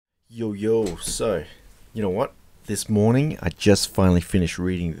Yo, so, you know what? This morning, I just finally finished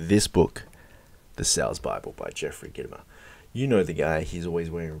reading this book, The Sales Bible by Jeffrey Gitomer. You know the guy, he's always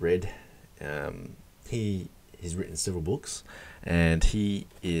wearing red. He's written several books, and he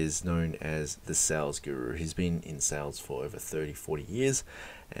is known as the sales guru. He's been in sales for over 30, 40 years,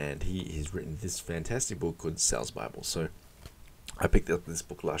 and he's written this fantastic book called Sales Bible. So, I picked up this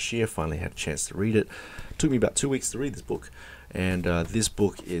book last year, finally had a chance to read it. It took me about 2 weeks to read this book, and this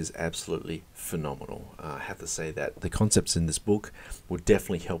book is absolutely phenomenal. I have to say that the concepts in this book will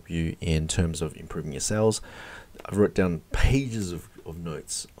definitely help you in terms of improving your sales. I've wrote down pages of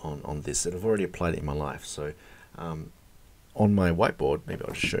notes on this, and I've already applied it in my life. So on my whiteboard, maybe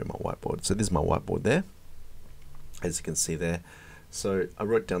I'll just show you my whiteboard. So this is my whiteboard there, as you can see there. So I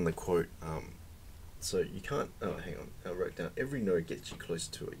wrote down the quote, so you can't, hang on, I wrote down, every no gets you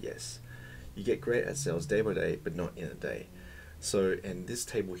closer to a yes. You get great at sales day by day, but not in a day. So, and this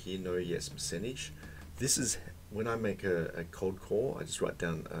table here, no yes percentage, this is when I make a cold call, I just write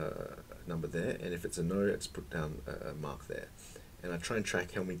down a number there, and if it's a no, I just put down a mark there. And I try and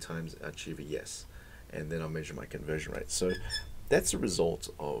track how many times I achieve a yes, and then I'll measure my conversion rate. So that's a result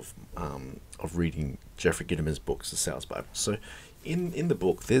of reading Jeffrey Gitomer's books, The Sales Bible. So in the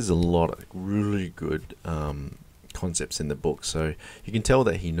book, there's a lot of really good concepts in the book. So you can tell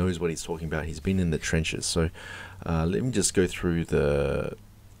that he knows what he's talking about. He's been in the trenches. So let me just go through the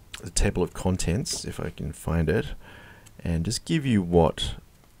table of contents, if I can find it, and just give you what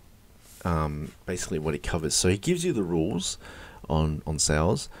basically what he covers. So he gives you the rules on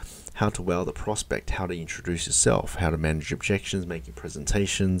sales, how to wow the prospect, how to introduce yourself, how to manage objections, making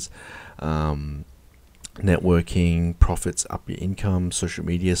presentations, networking, profits, up your income, social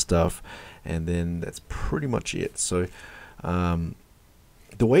media stuff, and then that's pretty much it. So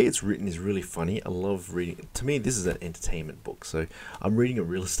the way it's written is really funny. I love reading. To me, this is an entertainment book. So I'm reading a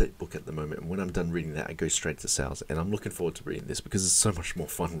real estate book at the moment, and when I'm done reading that, I go straight to sales, and I'm looking forward to reading this because it's so much more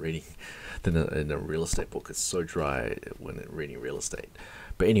fun reading than in a real estate book. It's so dry when reading real estate.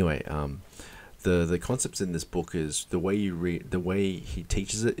 But anyway, the concepts in this book is the way you read, the way he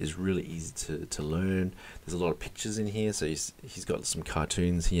teaches it is really easy to learn. There's a lot of pictures in here, so he's got some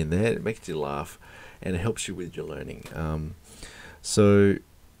cartoons here and there. It makes you laugh, and it helps you with your learning. So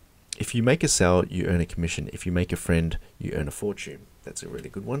if you make a sale, you earn a commission. If you make a friend, you earn a fortune. That's a really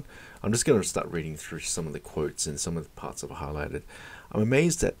good one. I'm just going to start reading through some of the quotes and some of the parts I've highlighted. I'm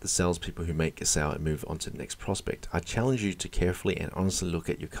amazed at the salespeople who make a sale and move on to the next prospect. I challenge you to carefully and honestly look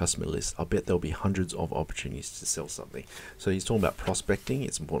at your customer list. I bet there'll be hundreds of opportunities to sell something. So he's talking about prospecting.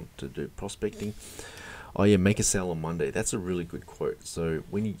 It's important to do prospecting. Oh yeah, make a sale on Monday. That's a really good quote. So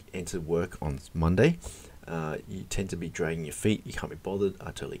when you enter work on Monday, you tend to be dragging your feet. You can't be bothered.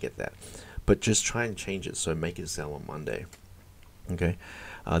 I totally get that. But just try and change it. So make a sale on Monday. Okay.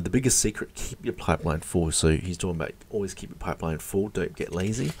 The biggest secret, keep your pipeline full. So he's talking about always keep your pipeline full. Don't get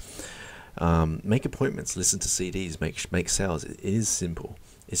lazy. Make appointments. Listen to CDs. Make sales. It is simple.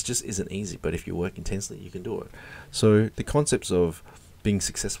 It just isn't easy. But if you work intensely, you can do it. So the concepts of being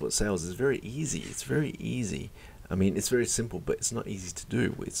successful at sales is very easy. It's very easy. I mean, it's very simple, but it's not easy to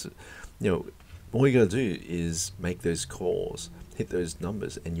do. It's, all you gotta do is make those calls, hit those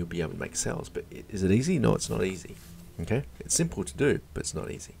numbers, and you'll be able to make sales. But is it easy? No, it's not easy. Okay, it's simple to do, but it's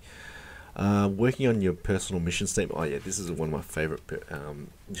not easy. Working on your personal mission statement. Oh yeah, this is one of my favorite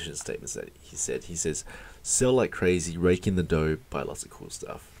mission statements that he said. He says, "Sell like crazy, rake in the dough, buy lots of cool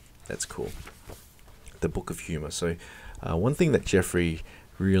stuff." That's cool. The Book of Humor. So one thing that Jeffrey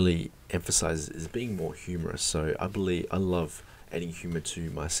really emphasizes is being more humorous. So I love adding humor to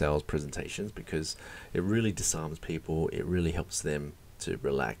my sales presentations because it really disarms people. It really helps them to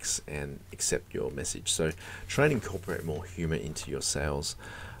relax and accept your message. So try and incorporate more humor into your sales.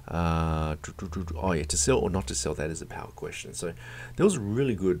 Oh yeah, to sell or not to sell, that is a power question. So there was a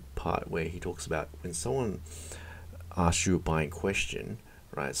really good part where he talks about when someone asks you a buying question,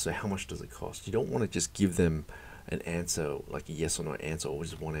 right? So how much does it cost? You don't want to just give them an answer, like a yes or no answer, or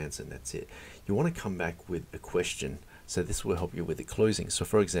just one answer and that's it. You want to come back with a question. So this will help you with the closing. So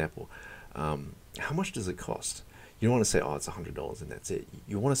for example, how much does it cost? You don't want to say, oh, it's $100 and that's it.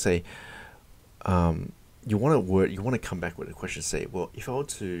 You want to say, you want to come back with a question. Say, well, if I were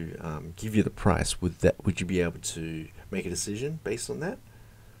to give you the price, would you be able to make a decision based on that?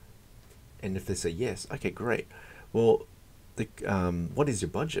 And if they say yes, okay, great. Well, what is your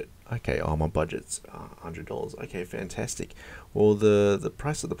budget? Okay, my budget's $100. Okay, fantastic. Well, the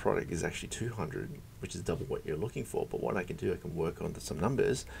price of the product is actually $200, which is double what you're looking for. But what I can do, I can work on some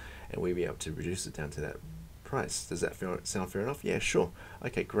numbers, and we'll be able to reduce it down to that price. Does that sound fair enough? Yeah, sure.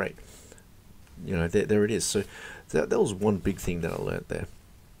 Okay, great. There it is. So that was one big thing that I learned there.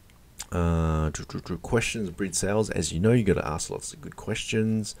 Questions breed sales. As you know, you got to ask lots of good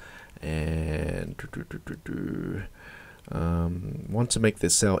questions. And want to make the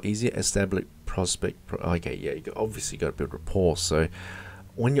sale easier, establish prospect. Okay, yeah, you obviously got to build rapport. So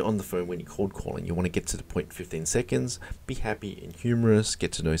when you're on the phone, when you're cold calling, you want to get to the point in 15 seconds, be happy and humorous,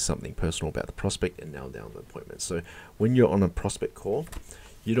 get to know something personal about the prospect, and nail down the appointment. So when you're on a prospect call,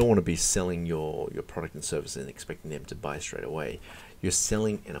 you don't want to be selling your product and service and expecting them to buy straight away. You're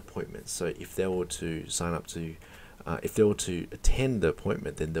selling an appointment. So if they were to sign up to, if they were to attend the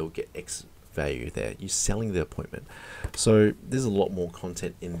appointment, then they'll get X value there. You're selling the appointment. So there's a lot more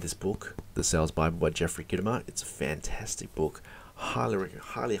content in this book, The Sales Bible by Jeffrey Gitomer. It's a fantastic book. Highly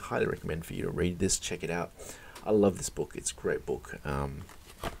recommend for you to read this. Check it out. I love this book. It's a great book.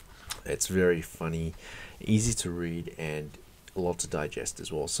 It's very funny, easy to read, and a lot to digest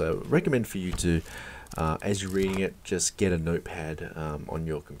as well. So recommend for you to, as you're reading it, just get a notepad on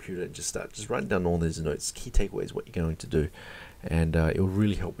your computer and just write down all these notes, key takeaways, what you're going to do, and it will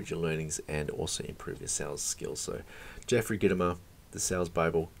really help with your learnings and also improve your sales skills. So Jeffrey Gitomer, The Sales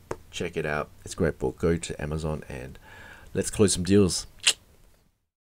Bible, check it out. It's a great book. Go to Amazon and let's close some deals.